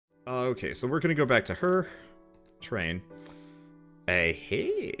Okay, so we're gonna go back to her. Train.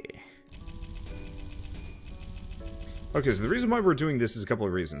 Hey. Okay, so the reason why we're doing this is a couple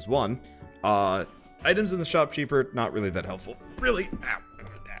of reasons. One, items in the shop cheaper, not really that helpful. Really? Ow.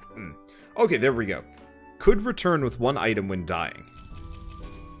 Okay, there we go. Could return with one item when dying.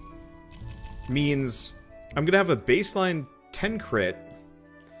 Means I'm gonna have a baseline 10 crit,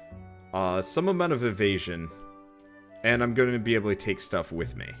 some amount of evasion, and I'm gonna be able to take stuff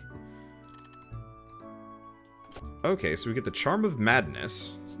with me. Okay, so we get the Charm of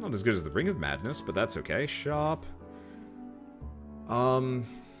Madness. It's not as good as the Ring of Madness, but that's okay. Shop. I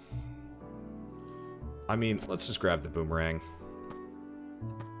mean, let's just grab the boomerang.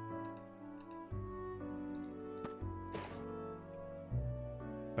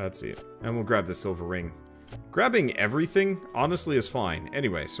 Let's see. And we'll grab the silver ring. Grabbing everything, honestly, is fine.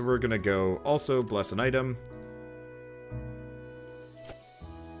 Anyway, so we're gonna go also bless an item.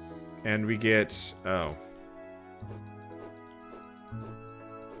 And we get... oh.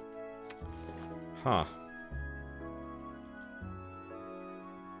 Huh.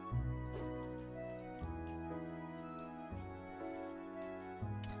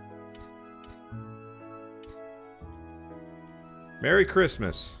 Merry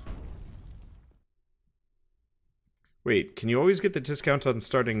Christmas. Wait, can you always get the discount on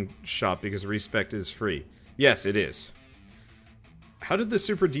starting shop because respect is free? Yes, it is. How did the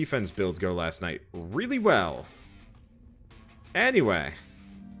super defense build go last night? Really well. Anyway.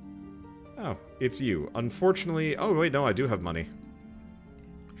 Oh, it's you. Unfortunately... oh, wait, no, I do have money.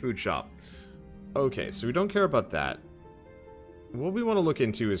 Food shop. Okay, so we don't care about that. What we want to look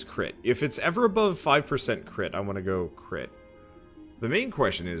into is crit. If it's ever above 5% crit, I want to go crit. The main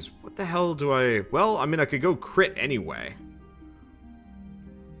question is, what the hell do I... well, I mean, I could go crit anyway.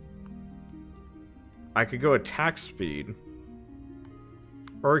 I could go attack speed.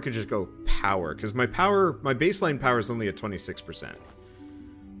 Or I could just go power, because my baseline power is only at 26%.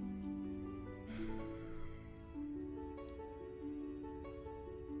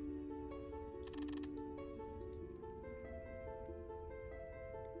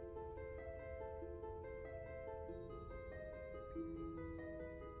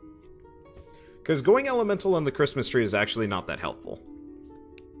 Because going elemental on the Christmas tree is actually not that helpful.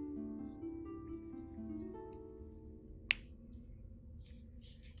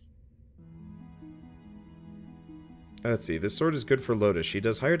 Let's see, this sword is good for Lotus. She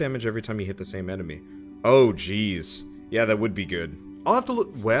does higher damage every time you hit the same enemy. Oh, jeez. Yeah, that would be good. I'll have to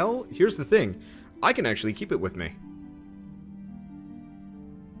look... well, here's the thing. I can actually keep it with me.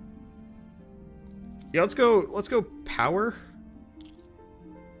 Yeah, let's go power.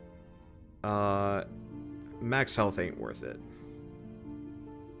 Max health ain't worth it.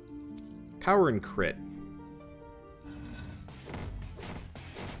 Power and crit.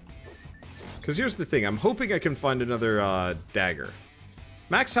 Because here's the thing, I'm hoping I can find another dagger.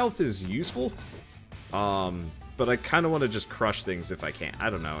 Max health is useful, but I kind of want to just crush things if I can. I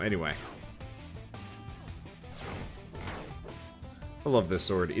don't know, anyway. I love this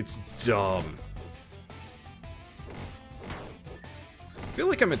sword, it's dumb. I feel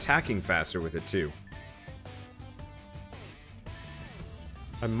like I'm attacking faster with it too.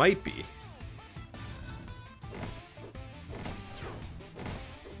 I might be.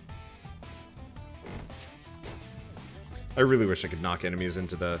 I really wish I could knock enemies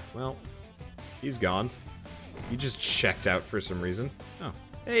into the... well, he's gone. He just checked out for some reason. Oh.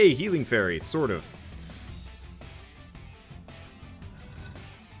 Hey, healing fairy, sort of.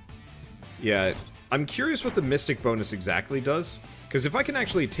 Yeah, I'm curious what the mystic bonus exactly does. Because if I can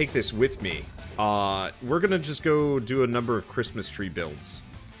actually take this with me, we're gonna just go do a number of Christmas tree builds.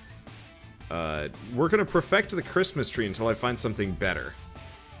 We're gonna perfect the Christmas tree until I find something better.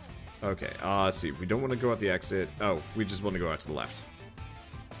 Okay, let's see. We don't want to go out the exit. Oh, we just want to go out to the left.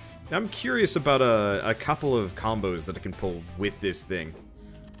 I'm curious about a couple of combos that I can pull with this thing.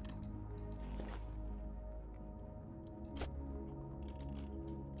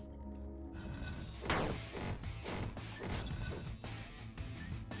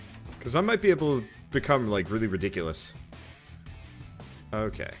 Because I might be able to become, like, really ridiculous.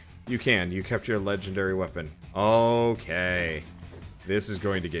 Okay. You can. You kept your legendary weapon. Okay. This is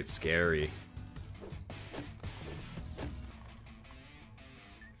going to get scary.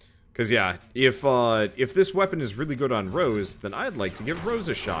 Because, yeah, if this weapon is really good on Rose, then I'd like to give Rose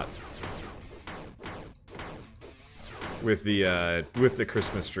a shot. With the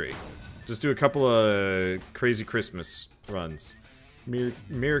Christmas tree. Just do a couple of crazy Christmas runs.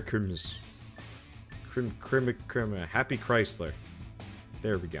 Merry Christmas. Happy Chrysler.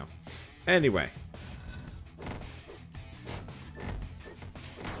 There we go.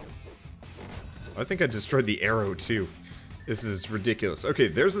 I think I destroyed the arrow, too. This is ridiculous. Okay,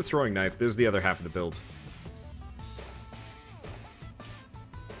 there's the throwing knife. There's the other half of the build.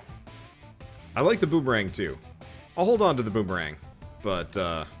 I like the boomerang, too. I'll hold on to the boomerang.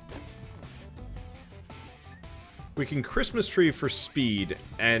 But, we can Christmas tree for speed,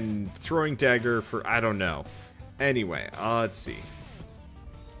 and throwing dagger for... I don't know. Anyway, let's see.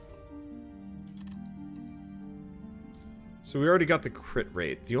 So we already got the crit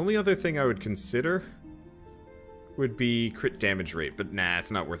rate. The only other thing I would consider would be crit damage rate, but nah,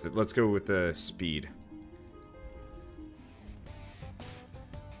 it's not worth it. Let's go with the speed.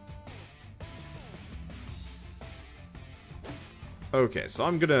 Okay, so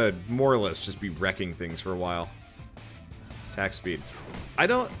I'm gonna more or less just be wrecking things for a while. Attack speed. I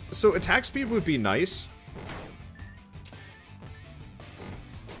don't... So attack speed would be nice.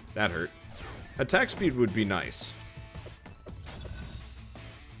 That hurt. Attack speed would be nice.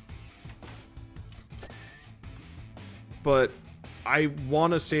 But I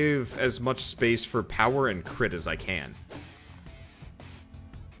want to save as much space for power and crit as I can.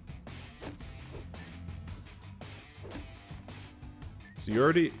 So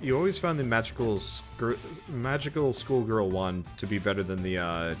you always found the magical schoolgirl one to be better than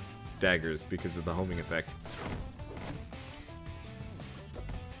the daggers because of the homing effect.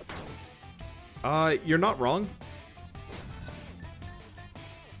 You're not wrong.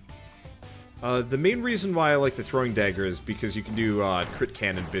 The main reason why I like the throwing dagger is because you can do crit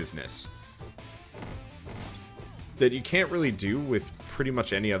cannon business that you can't really do with pretty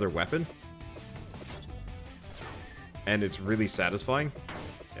much any other weapon. And it's really satisfying.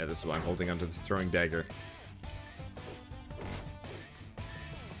 Yeah, this is why I'm holding onto the throwing dagger.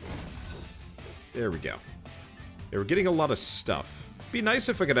 There we go. Yeah, we're getting a lot of stuff. Be nice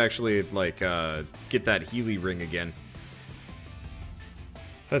if I could actually, like, get that Healy ring again.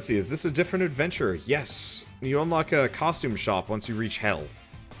 Let's see, is this a different adventure? Yes! You unlock a costume shop once you reach Hell.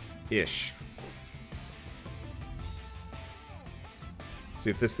 Ish. See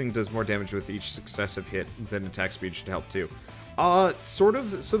if this thing does more damage with each successive hit, then attack speed should help too. Sort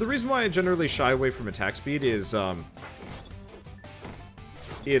of. So the reason why I generally shy away from attack speed is,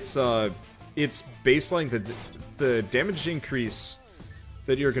 it's baseline, the damage increase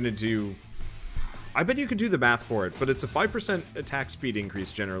that you're gonna do. I bet you could do the math for it, but it's a 5% attack speed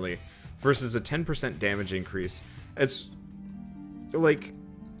increase generally versus a 10% damage increase. It's like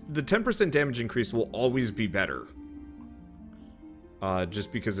the 10% damage increase will always be better.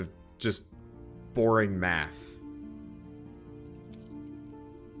 Just because of just boring math.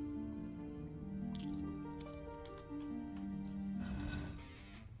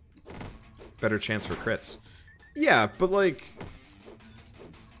 Better chance for crits. Yeah, but like...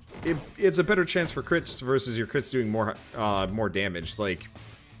 It's a better chance for crits versus your crits doing more damage. Like,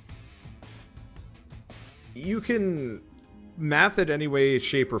 you can math it any way,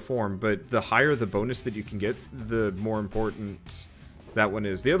 shape, or form, but the higher the bonus that you can get, the more important that one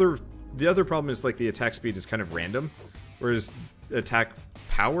is. The other problem is, like, the attack speed is kind of random, whereas attack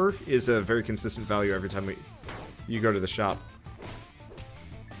power is a very consistent value every time you go to the shop.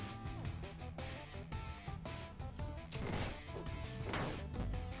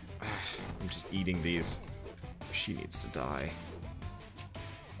 Eating these. She needs to die.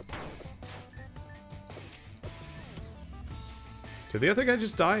 Did the other guy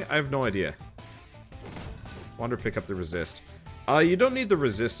just die? I have no idea. Wander, pick up the resist. You don't need the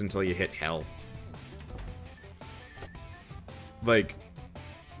resist until you hit Hell. Like...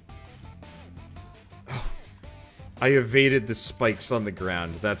 Oh, I evaded the spikes on the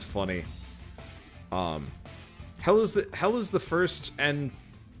ground. That's funny. Hell is the first and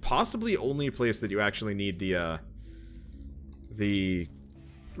possibly only place that you actually need the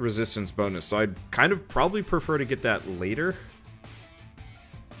resistance bonus, so I'd kind of probably prefer to get that later.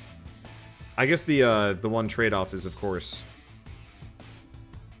 I guess the one trade-off is, of course,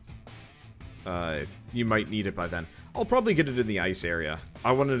 you might need it by then. I'll probably get it in the ice area.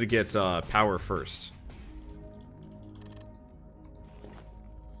 I wanted to get power first.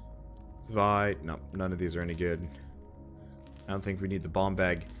 Zwei, no, none of these are any good. I don't think we need the bomb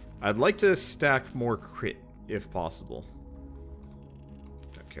bag. I'd like to stack more crit, if possible.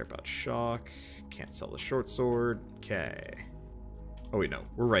 Don't care about shock. Can't sell the short sword. Okay. Oh wait, no.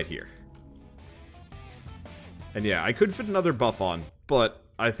 We're right here. And yeah, I could fit another buff on, but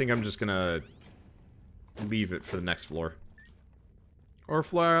I think I'm just gonna leave it for the next floor. Or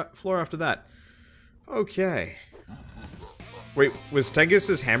floor after that. Okay. Wait, was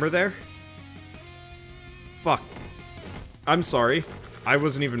Tengus's hammer there? Fuck. I'm sorry. I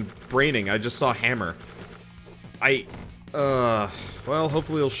wasn't even braining. I just saw hammer. Well,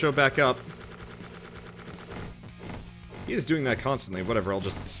 hopefully it'll show back up. He is doing that constantly. Whatever, I'll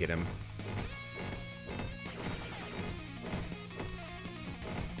just hit him.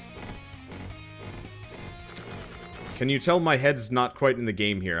 Can you tell my head's not quite in the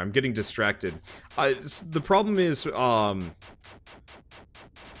game here? I'm getting distracted. The problem is, my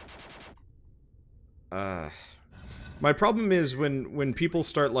problem is when people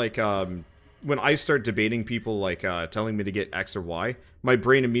start, like, when I start debating people, like, telling me to get X or Y, my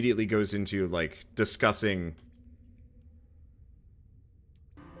brain immediately goes into, like, discussing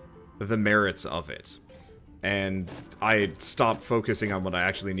the merits of it. And I stop focusing on what I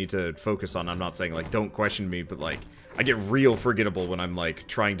actually need to focus on. I'm not saying, like, don't question me, but, like, I get real forgettable when I'm, like,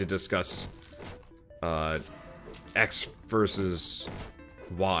 trying to discuss, X versus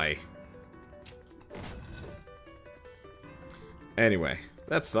Y. Anyway,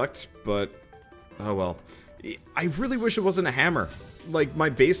 that sucked, but oh well. I really wish it wasn't a hammer. Like,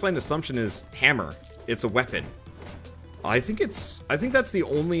 my baseline assumption is hammer. It's a weapon. I think that's the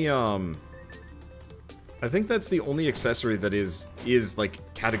only, I think that's the only accessory that is like,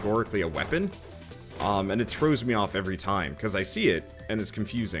 categorically a weapon. And it throws me off every time, because I see it, and it's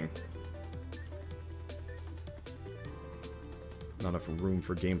confusing. Not enough room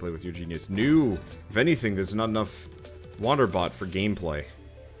for gameplay with your genius. No! If anything, there's not enough Wanderbot for gameplay.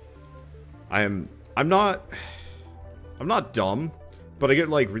 I'm not dumb, but I get,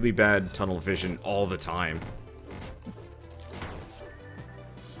 like, really bad tunnel vision all the time.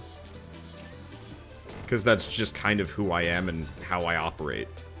 Because that's just kind of who I am and how I operate.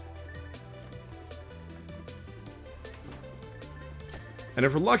 And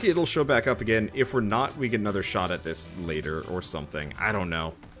if we're lucky, it'll show back up again. If we're not, we get another shot at this later or something. I don't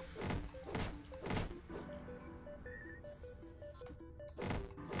know.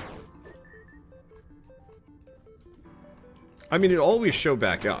 I mean, it always show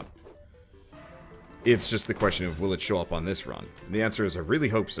back up. It's just the question of, will it show up on this run? And the answer is, I really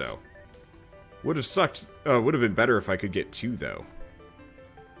hope so. Would have sucked, would have been better if I could get 2, though.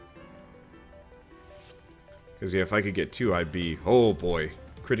 Because, yeah, if I could get 2, I'd be, oh boy,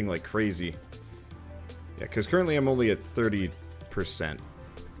 critting like crazy. Yeah, because currently I'm only at 30%.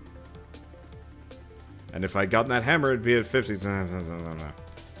 And if I'd gotten that hammer, it'd be at 50.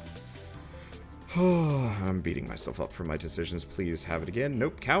 I'm beating myself up for my decisions. Please have it again.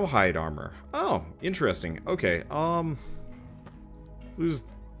 Nope, cowhide armor. Oh, interesting. Okay, let's lose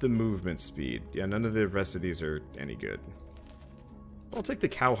the movement speed. Yeah, none of the rest of these are any good. I'll take the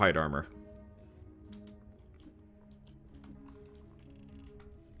cowhide armor.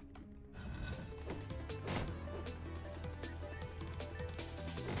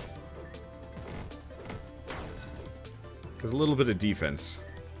 Because a little bit of defense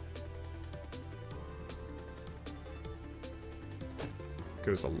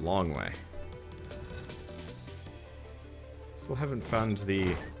goes a long way. Still haven't found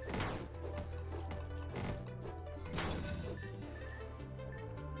the...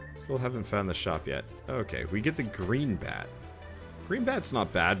 Still haven't found the shop yet. Okay, we get the green bat. Green bat's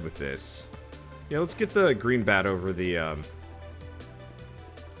not bad with this. Yeah, let's get the green bat over the,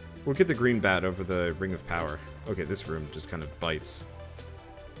 we'll get the green bat over the Ring of Power. Okay, this room just kind of bites.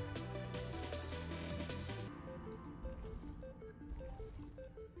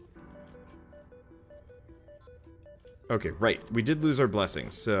 Okay, right. We did lose our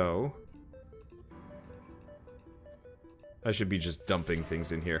blessing, so... I should be just dumping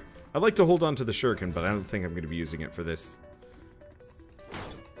things in here. I'd like to hold on to the shuriken, but I don't think I'm going to be using it for this.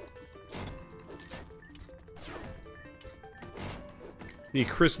 The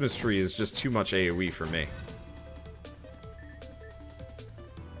Christmas tree is just too much AoE for me.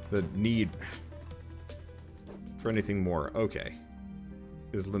 The need for anything more, okay,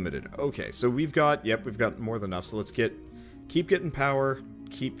 is limited. Okay, so we've got, yep, we've got more than enough, so let's keep getting power,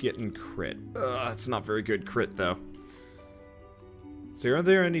 keep getting crit. It's not very good crit, though. So are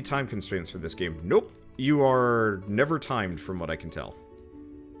there any time constraints for this game? Nope. You are never timed from what I can tell.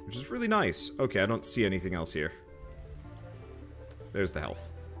 Which is really nice. Okay, I don't see anything else here. There's the health.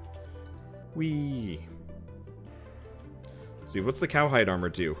 Whee. Let's see, what's the cowhide armor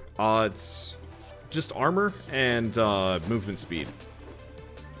do? It's just armor and movement speed.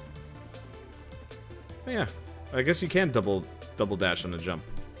 Oh, yeah, I guess you can double dash on a jump.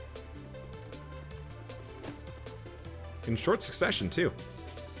 In short succession, too.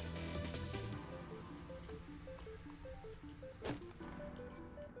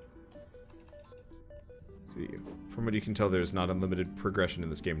 Let's see. From what you can tell, there's not unlimited progression in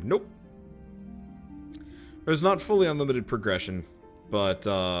this game. Nope. There's not fully unlimited progression, but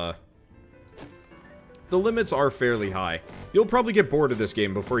the limits are fairly high. You'll probably get bored of this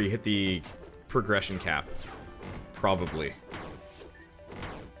game before you hit the progression cap. probably.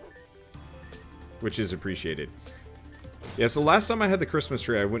 Which is appreciated. Yeah, so last time I had the Christmas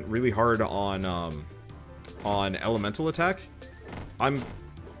tree, I went really hard on elemental attack. I'm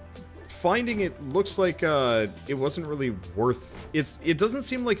finding it looks like it wasn't really worth... It doesn't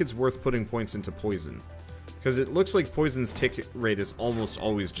seem like it's worth putting points into poison. Because it looks like poison's tick rate is almost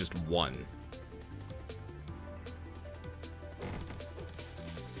always just 1.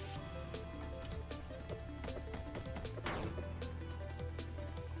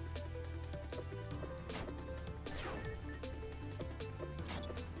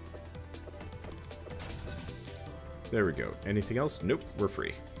 There we go. Anything else? Nope, we're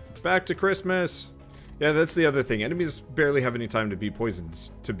free. Back to Christmas! Yeah, that's the other thing. Enemies barely have any time to be poisoned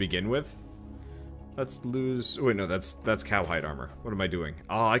to begin with. Let's lose... Oh, wait, no, that's cowhide armor. What am I doing?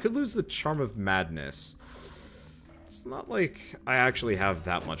 Oh, I could lose the Charm of Madness. It's not like I actually have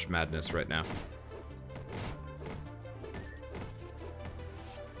that much madness right now.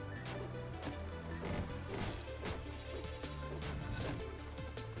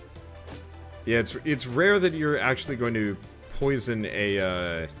 Yeah, it's rare that you're actually going to poison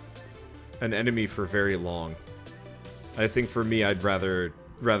an enemy for very long. I think for me, I'd rather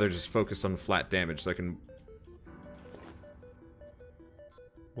just focus on flat damage so I can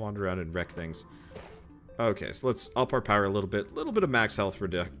wander around and wreck things. Okay, so let's up our power a little bit. A little bit of max health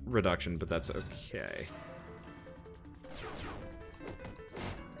reduction, but that's okay.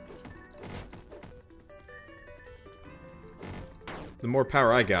 The more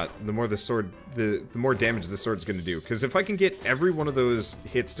power I got, the more the sword, the more damage the sword's gonna do. Because if I can get every one of those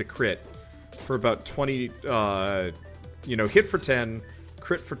hits to crit for about 20, you know, hit for 10,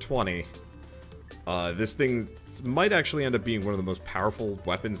 crit for 20, this thing might actually end up being one of the most powerful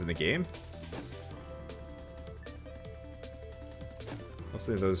weapons in the game.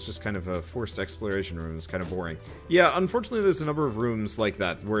 Mostly those just kind of forced exploration rooms, kind of boring. Yeah, unfortunately there's a number of rooms like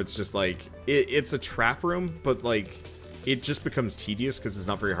that where it's just like, it's a trap room, but like... it just becomes tedious because it's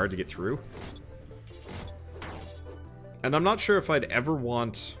not very hard to get through. And I'm not sure if I'd ever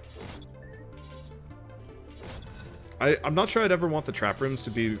want... I'm not sure I'd ever want the trap rooms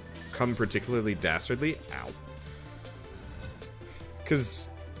to become particularly dastardly. Ow. Because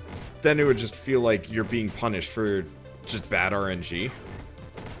then it would just feel like you're being punished for just bad RNG.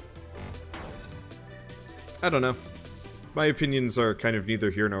 I don't know. My opinions are kind of neither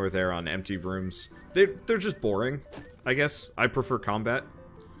here nor there on empty rooms. They're just boring. I guess. I prefer combat.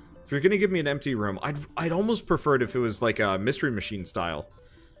 If you're gonna give me an empty room, I'd almost prefer it if it was like a Mystery Machine style.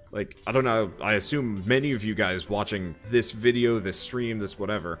 Like, I don't know, I assume many of you guys watching this video, this stream, this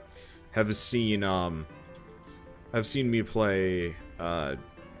whatever, have seen me play,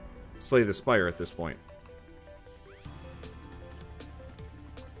 Slay the Spire at this point.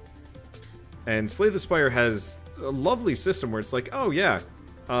 And Slay the Spire has a lovely system where it's like, oh yeah,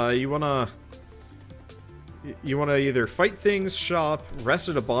 you wanna either fight things, shop, rest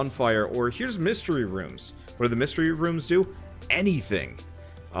at a bonfire, or here's mystery rooms. What do the mystery rooms do? Anything.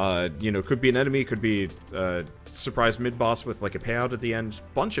 You know, could be an enemy, could be a surprise mid-boss with like a payout at the end,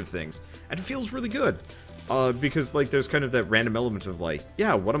 bunch of things. And it feels really good. Because like there's kind of that random element of like,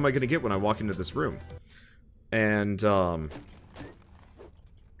 yeah, what am I gonna get when I walk into this room? And oh.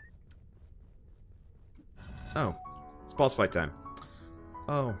 It's boss fight time.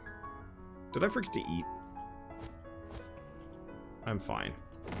 Oh. Did I forget to eat? I'm fine.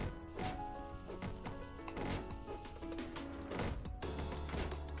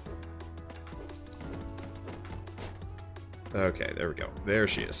 Okay, there we go. There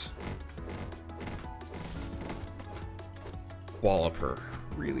she is. Wallop her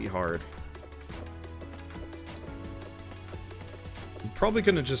really hard. I'm probably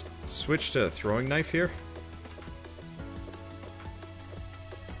gonna just switch to throwing knife here.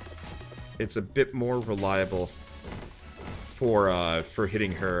 It's a bit more reliable for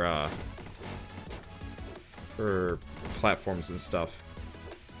hitting her platforms and stuff.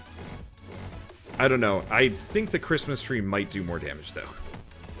 I don't know. I think the Christmas tree might do more damage though.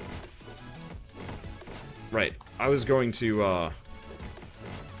 Right. I was going to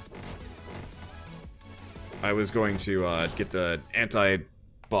get the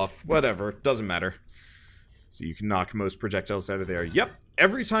anti-buff, whatever, doesn't matter. So you can knock most projectiles out of there. Yep,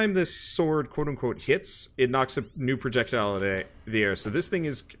 every time this sword, quote-unquote, hits, it knocks a new projectile out of the air. So this thing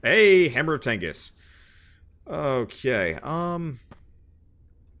is... Hey, Hammer of Tengus. Okay,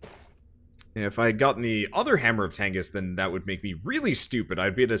 if I had gotten the other Hammer of Tengus, then that would make me really stupid.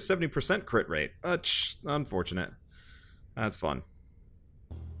 I'd be at a 70% crit rate. Unfortunate. That's fun.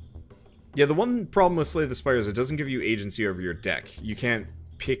 Yeah, the one problem with Slay the Spire is it doesn't give you agency over your deck. You can't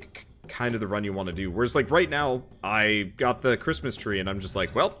pick kind of the run you want to do. Whereas, like, right now, I got the Christmas tree, and I'm just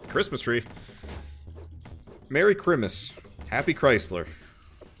like, well, Christmas tree. Merry Christmas. Happy Chrysler.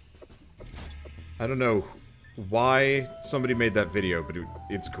 I don't know why somebody made that video, but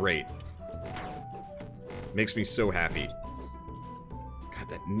it's great. Makes me so happy.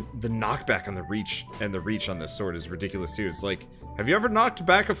 God, the knockback on the reach and the reach on this sword is ridiculous, too. It's like, have you ever knocked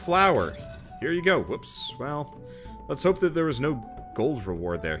back a flower? Here you go. Whoops. Well, let's hope that there was no gold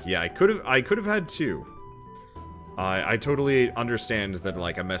reward there. Yeah, I could have had two. I totally understand that,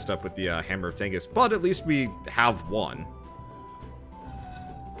 like, I messed up with the Hammer of Tengus, but at least we have one.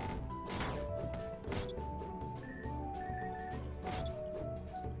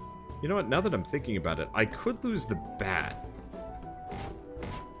 You know what? Now that I'm thinking about it, I could lose the bat.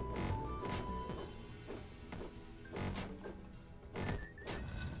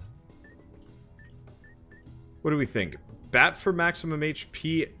 What do we think? Bat for maximum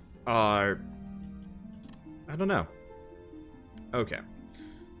HP? I don't know. Okay.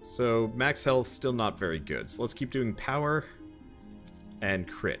 So, max health, still not very good. So let's keep doing power and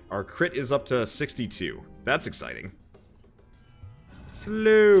crit. Our crit is up to 62. That's exciting.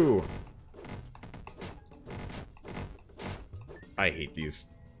 Hello! I hate these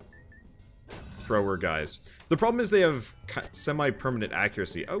thrower guys. The problem is they have semi-permanent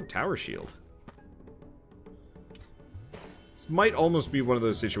accuracy. Oh, tower shield. This might almost be one of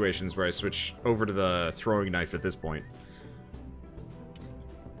those situations where I switch over to the throwing knife at this point.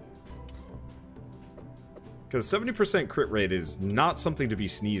 Because 70% crit rate is not something to be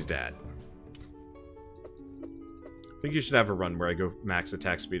sneezed at. I think you should have a run where I go max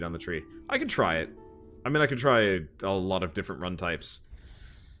attack speed on the tree. I could try it. I mean, I could try a lot of different run types.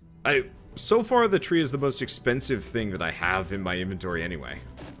 So far, the tree is the most expensive thing that I have in my inventory anyway.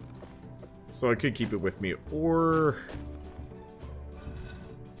 So I could keep it with me, or...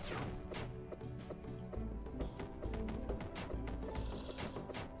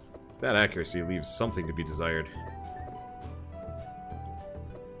 that accuracy leaves something to be desired.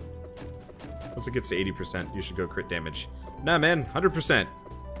 Once it gets to 80%, you should go crit damage. Nah, man, 100%.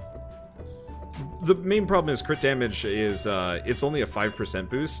 The main problem is crit damage is, it's only a 5%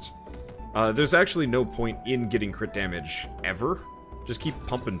 boost. There's actually no point in getting crit damage, ever. Just keep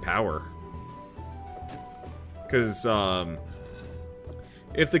pumping power. Because,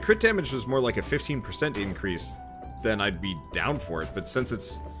 if the crit damage was more like a 15% increase, then I'd be down for it. But since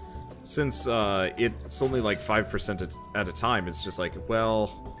it's only like 5% at a time, it's just like,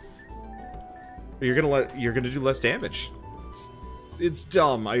 well... You're gonna do less damage. It's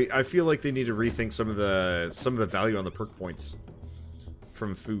dumb. I feel like they need to rethink some of the value on the perk points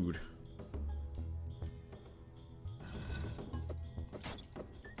from food.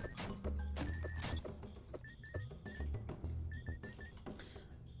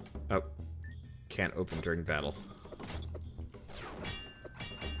 Oh, can't open during battle.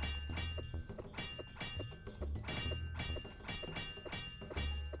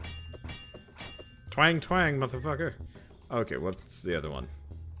 Twang, twang, motherfucker. Okay, what's the other one?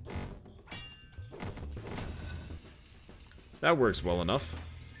 That works well enough.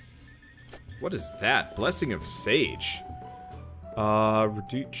 What is that? Blessing of Sage.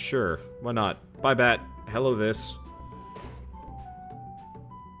 Sure. Why not? Bye, bat. Hello, this.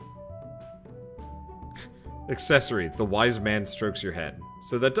 Accessory. The wise man strokes your head.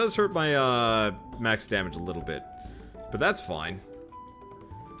 So that does hurt my, max damage a little bit. But that's fine.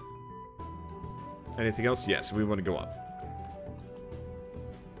 Anything else? Yes, we want to go up.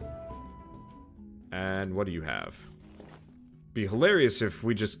 And what do you have? Be hilarious if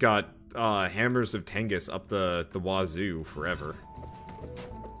we just got Hammers of Tengus up the wazoo forever.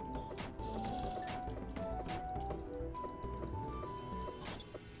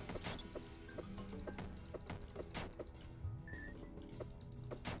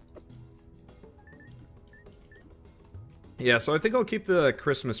 Yeah, so I think I'll keep the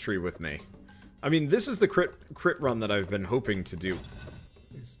Christmas tree with me. I mean, this is the crit run that I've been hoping to do.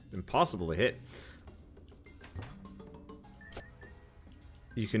 It's impossible to hit.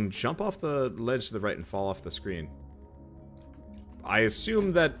 You can jump off the ledge to the right and fall off the screen. I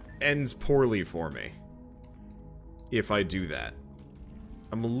assume that ends poorly for me if I do that.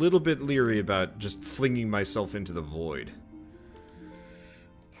 I'm a little bit leery about just flinging myself into the void.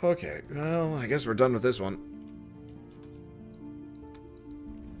 Okay, well, I guess we're done with this one.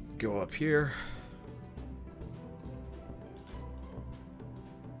 Go up here.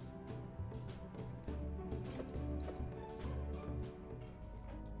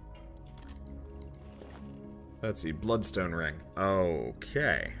 Let's see, Bloodstone Ring.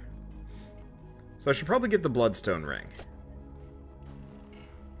 Okay. So I should probably get the Bloodstone Ring.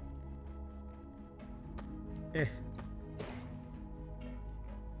 Eh.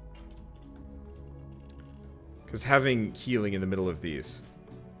 Because having healing in the middle of these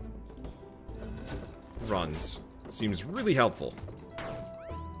runs seems really helpful.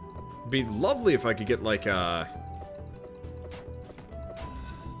 It'd be lovely if I could get like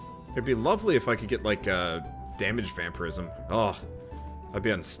It'd be lovely if I could get like damage vampirism. Oh, I'd be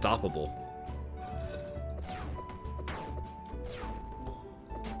unstoppable.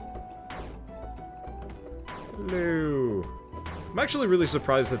 Hello. I'm actually really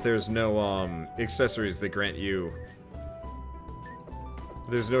surprised that there's no accessories that grant you.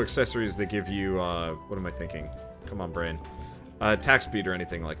 There's no accessories that give you what am I thinking? Come on, brain. Attack speed or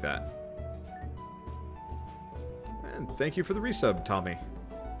anything like that. And thank you for the resub, Tommy.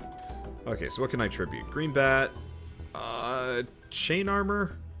 Okay, so what can I tribute? Green Bat, chain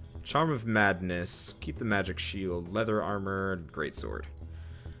armor, charm of madness, keep the magic shield, leather armor, and greatsword.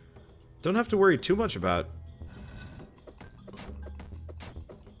 Don't have to worry too much about.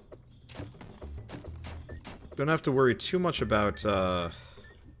 Don't have to worry too much about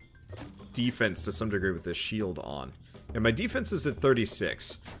defense to some degree with this shield on. And my defense is at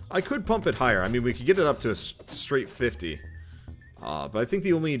 36. I could pump it higher. I mean, we could get it up to a straight 50. But I think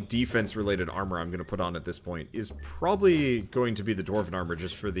the only defense-related armor I'm going to put on at this point is probably going to be the Dwarven armor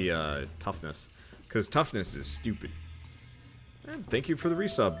just for the toughness. Because toughness is stupid. And thank you for the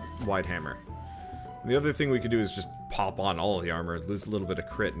resub, Wide Hammer. And the other thing we could do is just pop on all of the armor, lose a little bit of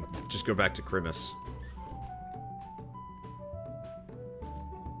crit, and just go back to Crimus.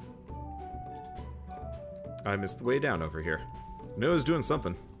 I missed the way down over here. Noah's doing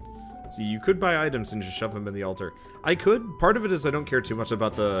something. See, you could buy items and just shove them in the altar. I could. Part of it is I don't care too much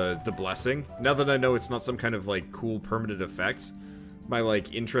about the blessing. Now that I know it's not some kind of, like, cool permanent effect, my,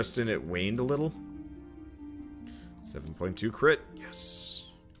 like, interest in it waned a little. 7.2 crit. Yes.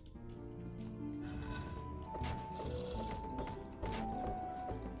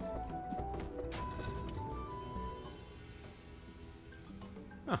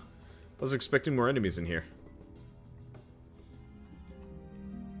 Huh. I was expecting more enemies in here.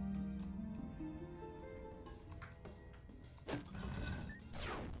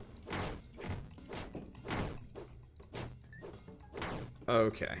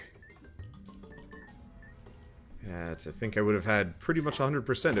 Okay. Yeah, I think I would have had pretty much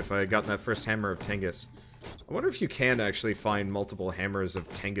 100% if I had gotten that first hammer of Tengus. I wonder if you can actually find multiple hammers of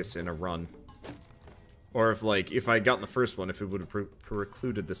Tengus in a run. Or if, like, if I had gotten the first one, if it would have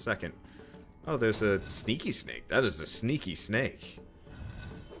precluded the second. Oh, there's a sneaky snake. That is a sneaky snake.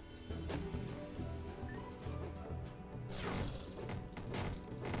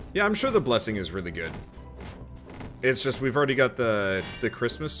 Yeah, I'm sure the blessing is really good. It's just we've already got the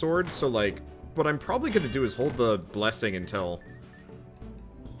Christmas sword, so like what I'm probably gonna do is hold the blessing until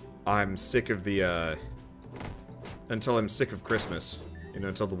I'm sick of the until I'm sick of Christmas. You know,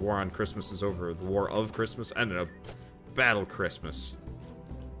 until the war on Christmas is over. The war of Christmas? I don't know. Battle Christmas.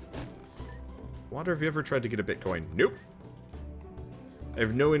 Wander, have you ever tried to get a Bitcoin? Nope. I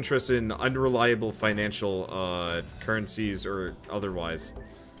have no interest in unreliable financial currencies or otherwise.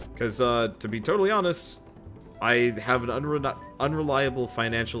 Because, to be totally honest, I have an unreliable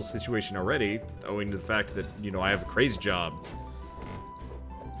financial situation already, owing to the fact that, you know, I have a crazy job.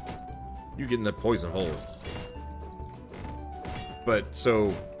 You get in the poison hole. But,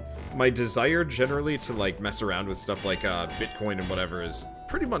 so, my desire generally to, like, mess around with stuff like Bitcoin and whatever is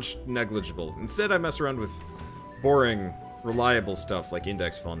pretty much negligible. Instead, I mess around with boring, reliable stuff like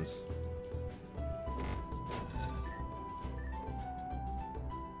index funds.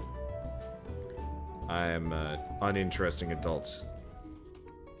 I am an uninteresting adult.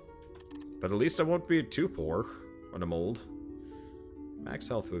 But at least I won't be too poor when I'm old. Max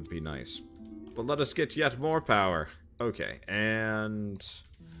health would be nice. But let us get yet more power. Okay, and...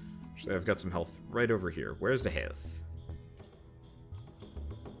 actually, I've got some health right over here. Where's the health?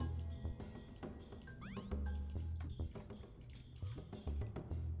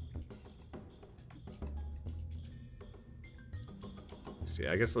 See,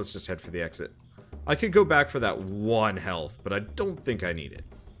 I guess let's just head for the exit. I could go back for that one health, but I don't think I need it.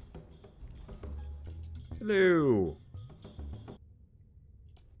 Hello.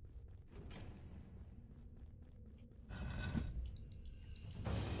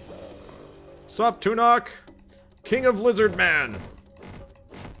 Sup, Tunok? King of Lizard Man.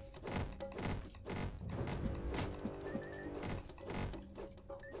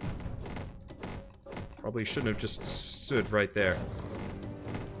 Probably shouldn't have just stood right there.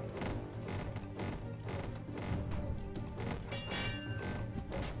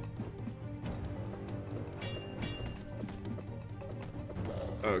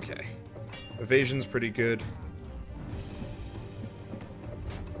 Okay. Evasion's pretty good.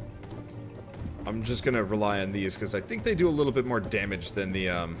 I'm just gonna rely on these, because I think they do a little bit more damage than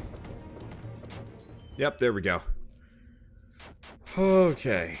the, Yep, there we go.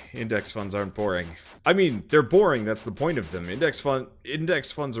 Okay, index funds aren't boring. I mean, they're boring, that's the point of them. Index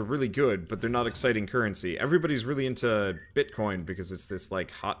funds are really good, but they're not exciting currency. Everybody's really into Bitcoin because it's this, like,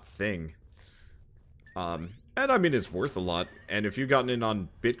 hot thing. And I mean, it's worth a lot, and if you'd gotten in on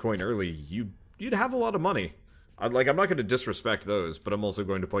Bitcoin early, you'd have a lot of money. I'm not going to disrespect those, but I'm also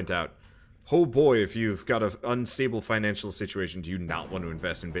going to point out, oh boy, if you've got an unstable financial situation, do you not want to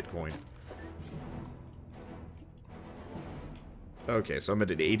invest in Bitcoin? Okay, so I'm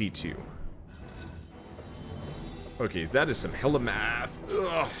at an 82. Okay, that is some hella math.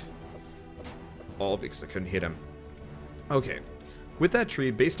 Ugh. All because I couldn't hit him. Okay. With that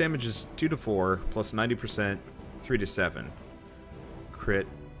tree, base damage is 2 to 4, plus 90%, 3 to 7. Crit.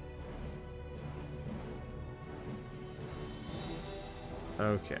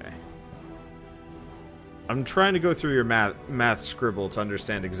 Okay. I'm trying to go through your math scribble to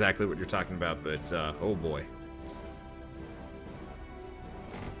understand exactly what you're talking about, but, oh boy.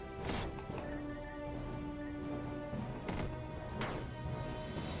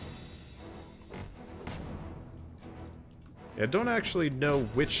 I don't actually know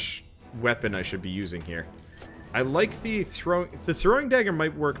which weapon I should be using here. I like the throwing dagger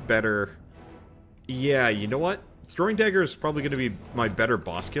might work better. Yeah, you know what? Throwing dagger is probably going to be my better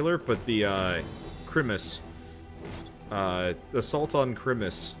boss killer, but the Crimus, Assault on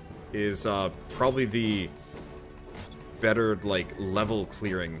Crimus is probably the better, like, level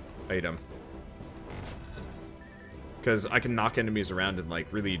clearing item. Because I can knock enemies around and, like,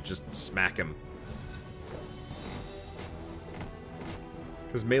 really just smack them.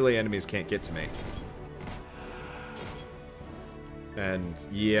 Because melee enemies can't get to me. And,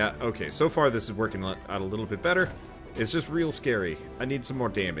 yeah, okay, so far this is working out a little bit better. It's just real scary. I need some more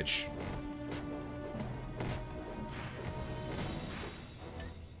damage.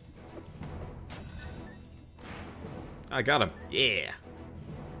 I got him. Yeah.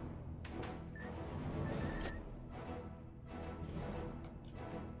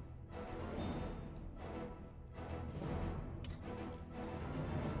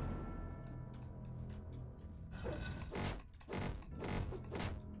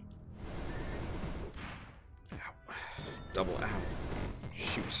 Double ow.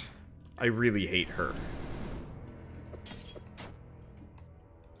 Shoot. I really hate her.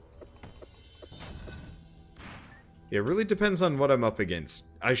 It really depends on what I'm up against.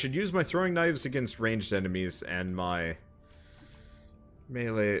 I should use my throwing knives against ranged enemies and my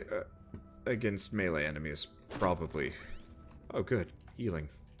melee against melee enemies, probably. Oh, good. Healing.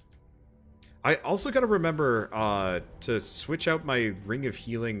 I also gotta remember to switch out my ring of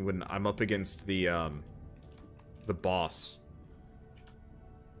healing when I'm up against the boss.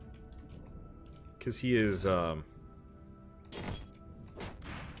 Because he is,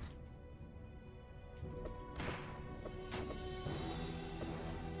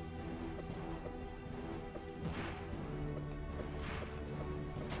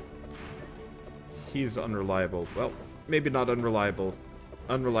 he's unreliable. Well, maybe not unreliable.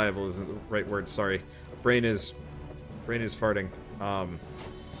 Unreliable isn't the right word, sorry. Brain is farting.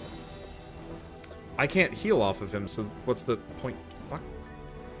 I can't heal off of him, so what's the point? Fuck.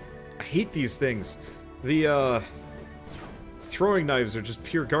 I hate these things. The, throwing knives are just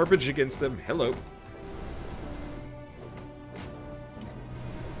pure garbage against them. Hello.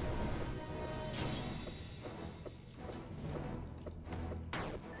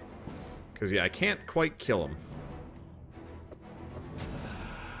 Because, yeah, I can't quite kill him.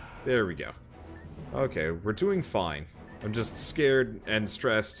 There we go. Okay, we're doing fine. I'm just scared and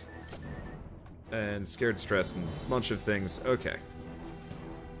stressed. And scared, stressed, and a bunch of things. Okay.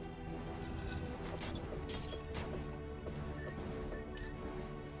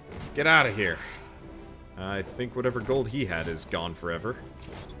 Get out of here. I think whatever gold he had is gone forever.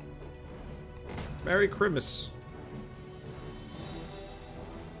 Merry Christmas.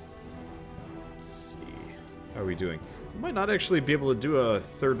 Let's see. How are we doing? We might not actually be able to do a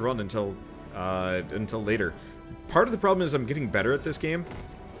third run until later. Part of the problem is I'm getting better at this game.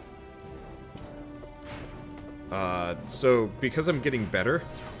 So because I'm getting better,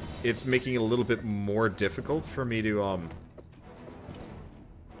 it's making it a little bit more difficult for me to,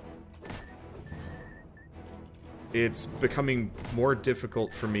 it's becoming more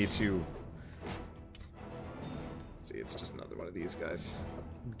difficult for me to... Let's see, it's just another one of these guys.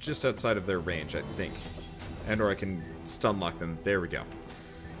 Just outside of their range, I think. And or I can stun lock them. There we go.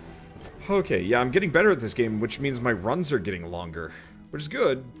 Okay, yeah, I'm getting better at this game, which means my runs are getting longer. Which is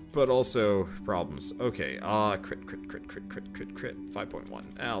good, but also problems. Okay, crit. 5.1.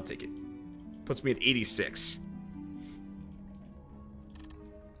 I'll take it. Puts me at 86.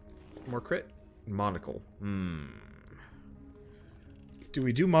 More crit? Monocle. Do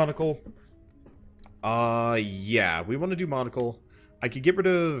we do monocle? Yeah, we want to do monocle. I could get rid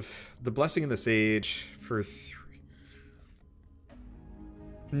of the Blessing and the Sage for 3.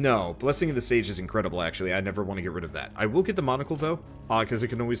 No, Blessing of the Sage is incredible, actually. I never want to get rid of that. I will get the monocle, though, because I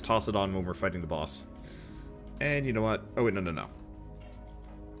can always toss it on when we're fighting the boss. And you know what? Oh, wait, no.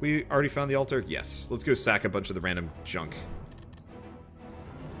 We already found the altar? Yes. Let's go sack a bunch of the random junk.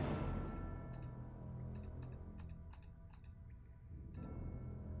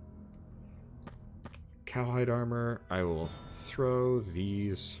 Cowhide armor. I will throw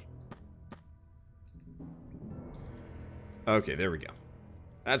these. Okay, there we go.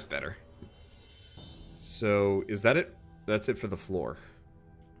 That's better. So, is that it? That's it for the floor.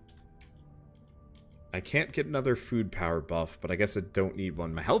 I can't get another food power buff, but I guess I don't need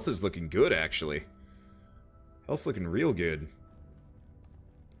one. My health is looking good, actually. Health's looking real good.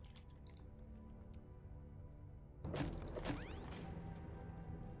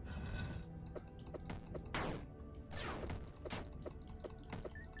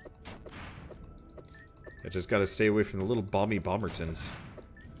 I just gotta stay away from the little bomby bombertons.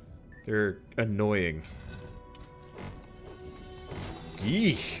 They're annoying.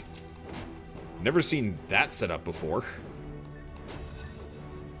 Yeesh. Never seen that setup before.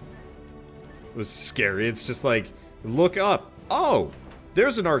 It was scary. It's just like, look up. Oh,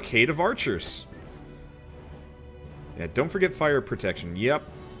 there's an arcade of archers. Yeah, don't forget fire protection. Yep,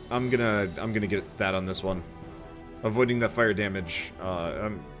 I'm gonna get that on this one. Avoiding the fire damage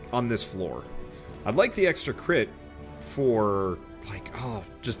on this floor. I'd like the extra crit for, like, oh,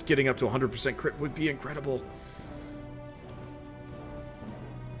 just getting up to 100% crit would be incredible.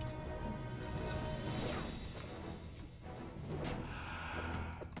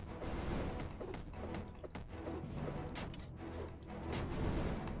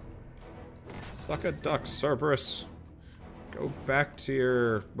 Suck a duck, Cerberus. Go back to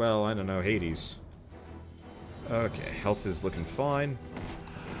your, well, I don't know, Hades. Okay, health is looking fine.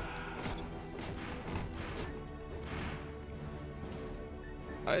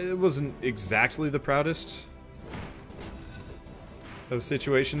 It wasn't exactly the proudest of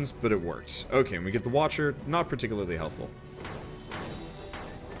situations, but it worked. Okay, and we get the Watcher, not particularly helpful.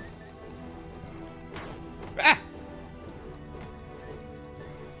 Ah!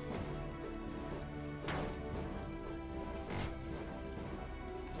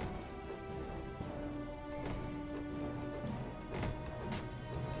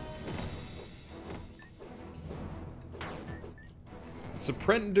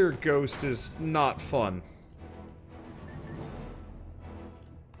 Surrender Ghost is not fun.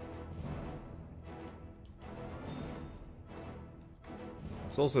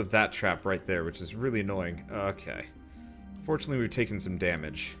 There's also that trap right there, which is really annoying. Okay. Fortunately, we've taken some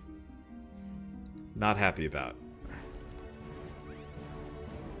damage. Not happy about.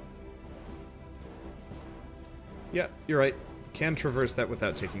 Yeah, you're right. Can traverse that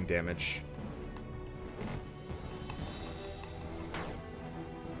without taking damage.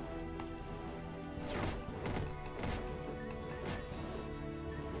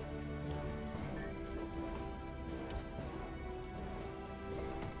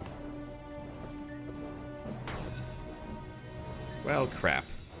 Well, crap.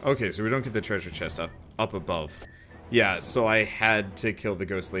 Okay, so we don't get the treasure chest up above. Yeah, so I had to kill the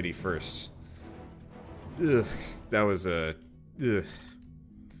ghost lady first. Ugh, that was a... Ugh.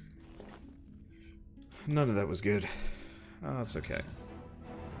 None of that was good. Oh, that's okay.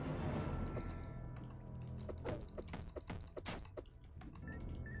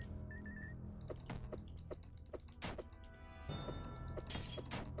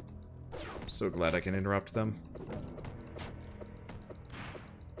 I'm so glad I can interrupt them.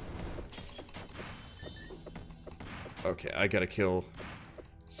 Okay, I gotta kill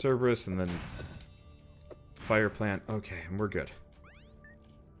Cerberus and then Fire Plant. Okay, and we're good.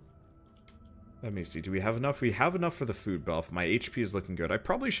 Let me see. Do we have enough? We have enough for the food buff. My HP is looking good. I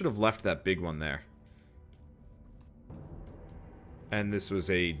probably should have left that big one there. And this was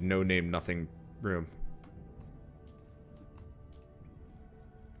a no-name, nothing room.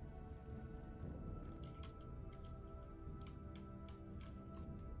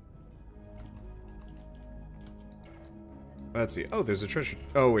 Let's see. Oh, there's a treasure...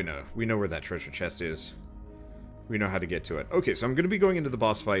 Oh, wait, no. We know where that treasure chest is. We know how to get to it. Okay, so I'm going to be going into the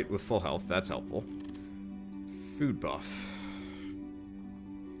boss fight with full health. That's helpful. Food buff.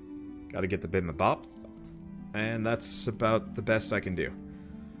 Gotta get the bim bop. And that's about the best I can do.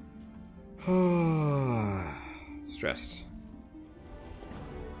 Stressed.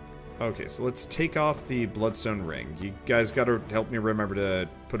 Okay, so let's take off the bloodstone ring. You guys gotta help me remember to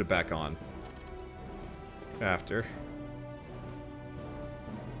put it back on. After.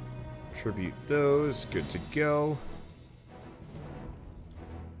 Tribute those. Good to go.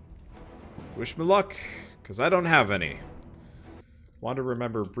 Wish me luck, because I don't have any. Want to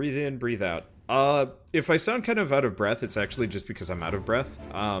remember, breathe in, breathe out. If I sound kind of out of breath, it's actually just because I'm out of breath.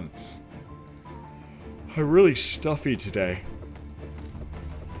 I'm really stuffy today.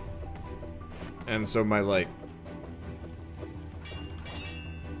 And so my, like...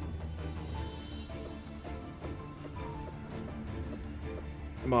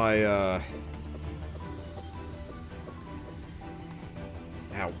 My, Ow.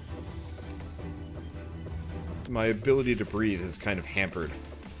 My ability to breathe is kind of hampered.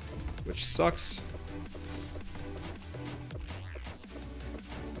 Which sucks.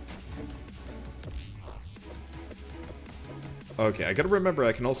 Okay, I gotta remember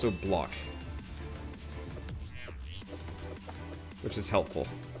I can also block. Which is helpful.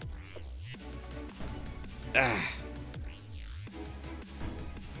 Ah.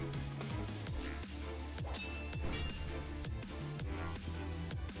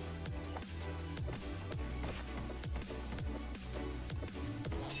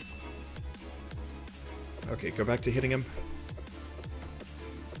 Okay, go back to hitting him.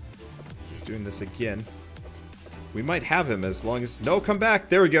 He's doing this again. We might have him as long as... No, come back!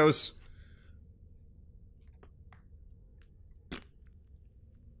 There he goes!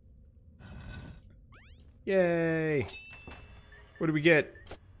 Yay! What do we get?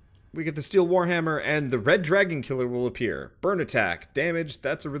 We get the Steel Warhammer, and the Red Dragon Killer will appear. Burn attack. Damage.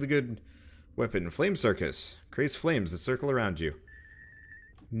 That's a really good weapon. Flame Circus. Creates flames that circle around you.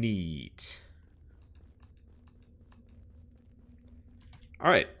 Neat.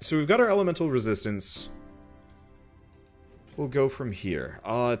 Alright, so we've got our elemental resistance. We'll go from here.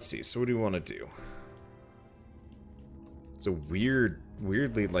 Let's see, so what do we want to do? It's a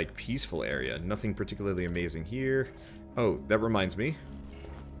weirdly, like, peaceful area. Nothing particularly amazing here. Oh, that reminds me.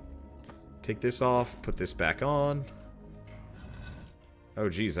 Take this off, put this back on. Oh,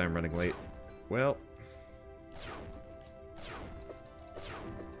 geez, I'm running late. Well...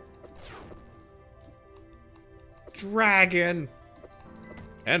 Dragon!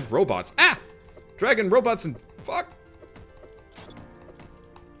 And robots. Ah! Dragon, robots, and fuck!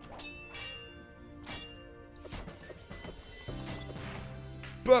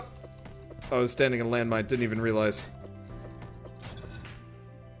 But I was standing in a landmine, didn't even realize.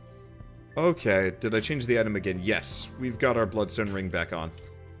 Okay, did I change the item again? Yes, we've got our bloodstone ring back on.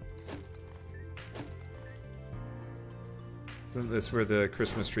 Isn't this where the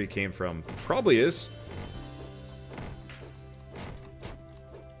Christmas tree came from? Probably is.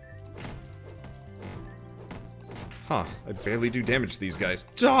 Huh, I barely do damage to these guys.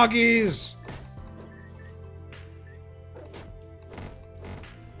 Doggies!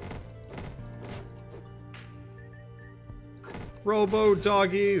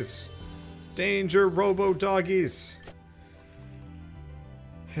 Robo-doggies! Danger, robo-doggies!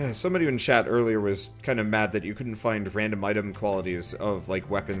 Yeah, somebody in chat earlier was kind of mad that you couldn't find random item qualities of, like,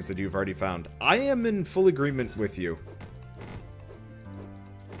 weapons that you've already found. I am in full agreement with you.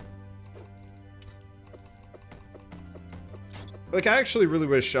 Like, I actually really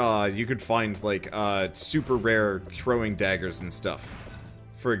wish you could find, like, super rare throwing daggers and stuff.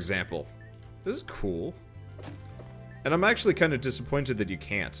 For example. This is cool. And I'm actually kind of disappointed that you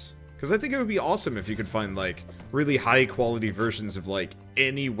can't. Because I think it would be awesome if you could find, like, really high-quality versions of, like,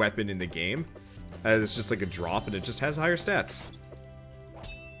 any weapon in the game. As just, like, a drop, and it just has higher stats.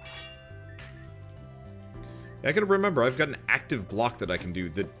 Yeah, I gotta remember, I've got an active block that I can do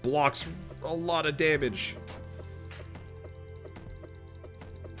that blocks a lot of damage.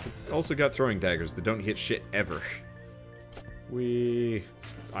 Also got throwing daggers that don't hit shit ever.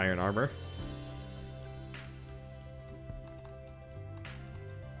 Iron armor.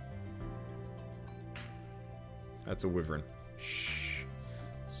 That's a wyvern. Shh.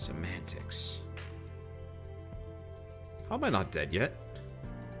 Semantics. How am I not dead yet?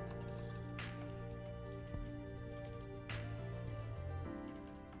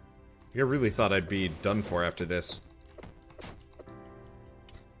 I really thought I'd be done for after this.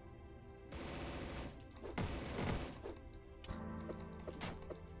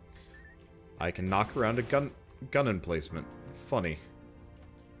 I can knock around a gun emplacement. Funny.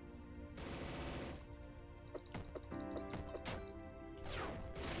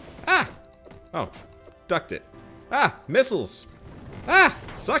 Ah! Oh, ducked it. Ah! Missiles! Ah!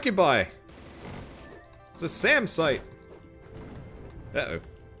 Succubi! It's a SAM site. Uh-oh. What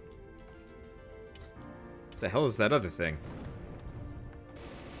the hell is that other thing?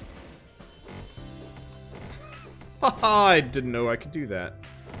 Haha, I didn't know I could do that.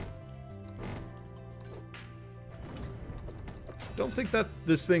 Don't think that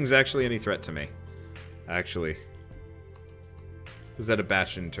this thing's actually any threat to me. Actually. Is that a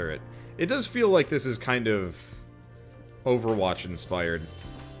Bastion turret? It does feel like this is kind of Overwatch inspired.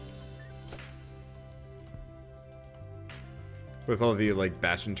 With all the, like,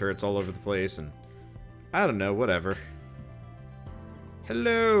 Bastion turrets all over the place and... I don't know, whatever.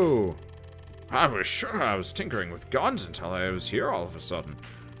 Hello! I was sure I was tinkering with guns until I was here all of a sudden.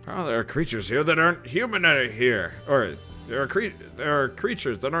 Oh, there are creatures here that aren't human here. Or, there are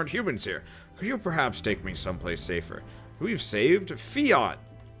creatures that aren't humans here. Could you perhaps take me someplace safer? We've saved Fiat,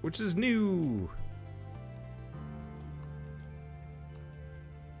 which is new.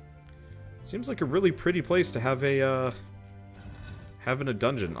 Seems like a really pretty place to have a, having a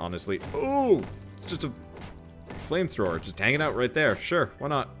dungeon, honestly. Oh! It's just a flamethrower, just hanging out right there. Sure, why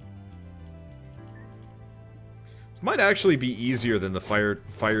not? This might actually be easier than the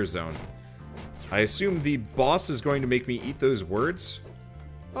fire zone. I assume the boss is going to make me eat those words.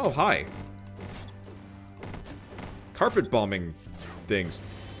 Oh, hi. Carpet bombing things.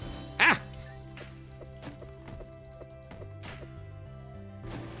 Ah!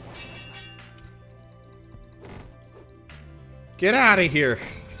 Get out of here!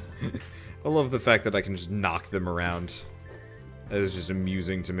 I love the fact that I can just knock them around. That is just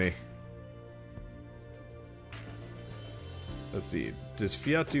amusing to me. Let's see. Does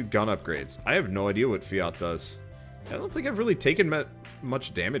Fiat do gun upgrades? I have no idea what Fiat does. I don't think I've really taken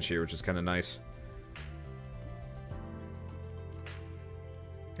much damage here, which is kind of nice.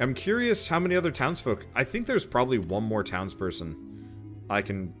 I'm curious how many other townsfolk... I think there's probably one more townsperson I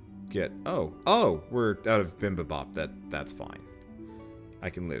can get... Oh, we're out of Bimbabop. That's fine. I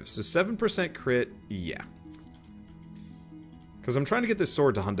can live. So 7% crit, yeah. Because I'm trying to get this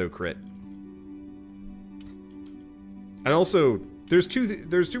sword to hundo crit. And also, there's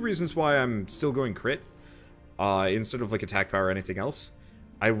two reasons why I'm still going crit. Instead of like attack power or anything else.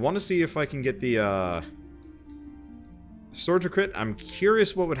 I want to see if I can get the sword to crit. I'm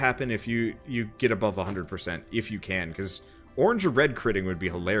curious what would happen if you get above 100%, if you can, because orange or red critting would be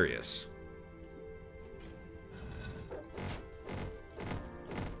hilarious.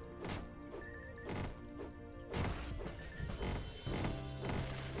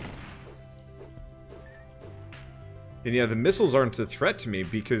 And yeah, the missiles aren't a threat to me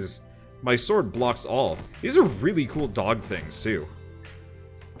because my sword blocks all. These are really cool dog things, too.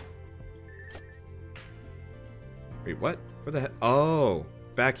 Wait, what? Where the heck? Oh,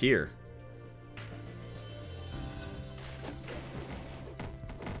 back here.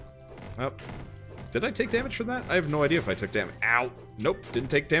 Oh. Did I take damage from that? I have no idea if I took damage. Ow! Nope, didn't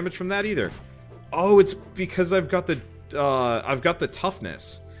take damage from that either. Oh, it's because I've got the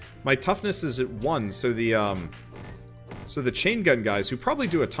toughness. My toughness is at 1, so the chain gun guys, who probably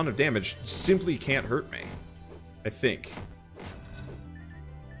do a ton of damage, simply can't hurt me. I think.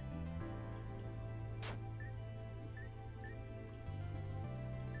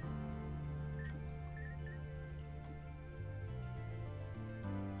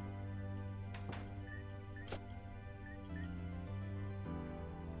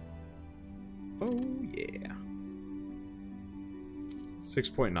 Oh, yeah.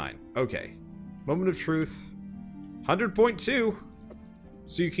 6.9. Okay. Moment of truth. 100.2.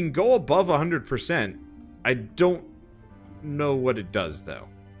 So you can go above 100%. I don't know what it does, though.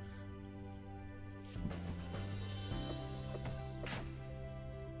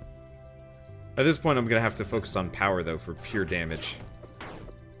 At this point, I'm going to have to focus on power, though, for pure damage.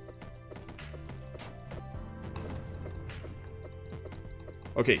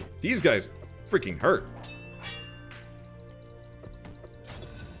 Okay, these guys freaking hurt.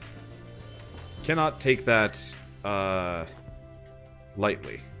 Cannot take that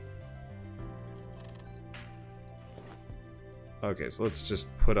lightly. Okay, so let's just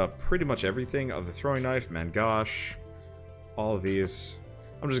put up pretty much everything of the throwing knife, mangosh, all of these.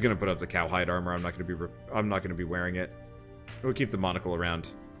 I'm just gonna put up the cowhide armor. I'm not gonna be wearing it. We'll keep the monocle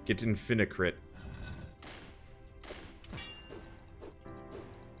around. Get infinite crit.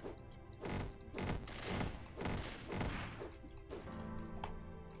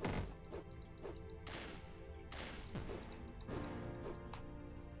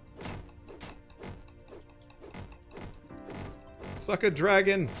 Suck a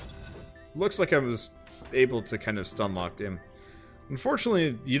dragon! Looks like I was able to kind of stun lock him.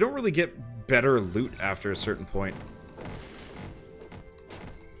 Unfortunately, you don't really get better loot after a certain point.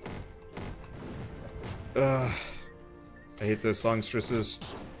 I hate those songstresses.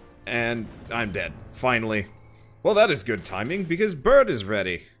 And I'm dead. Finally. Well, that is good timing, because Bird is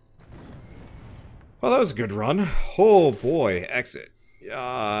ready. Well, that was a good run. Oh, boy. Exit.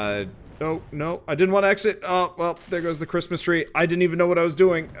 Oh, no. I didn't want to exit. Oh, well, there goes the Christmas tree. I didn't even know what I was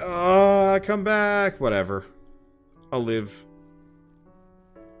doing. Come back. Whatever. I'll live.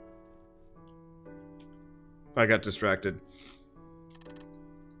 I got distracted.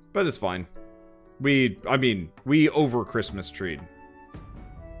 But it's fine. We over Christmas treed.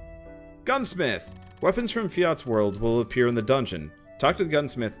 Gunsmith! Weapons from Fiat's world will appear in the dungeon. Talk to the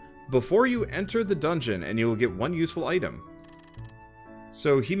gunsmith before you enter the dungeon and you will get one useful item.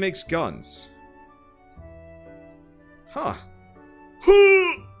 So he makes guns. Huh.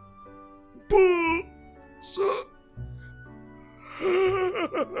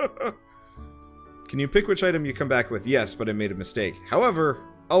 Can you pick which item you come back with? Yes, but I made a mistake. However,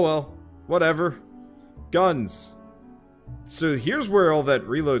 oh well, whatever. Guns. So here's where all that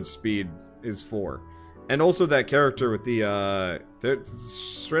reload speed is for. And also that character with the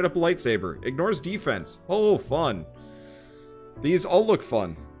straight up lightsaber. Ignores defense. Oh, fun. These all look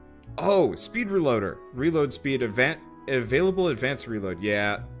fun. Oh, speed reloader. Reload speed, available advanced reload.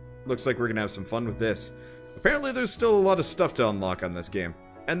 Yeah, looks like we're gonna have some fun with this. Apparently there's still a lot of stuff to unlock on this game.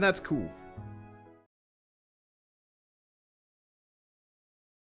 And that's cool.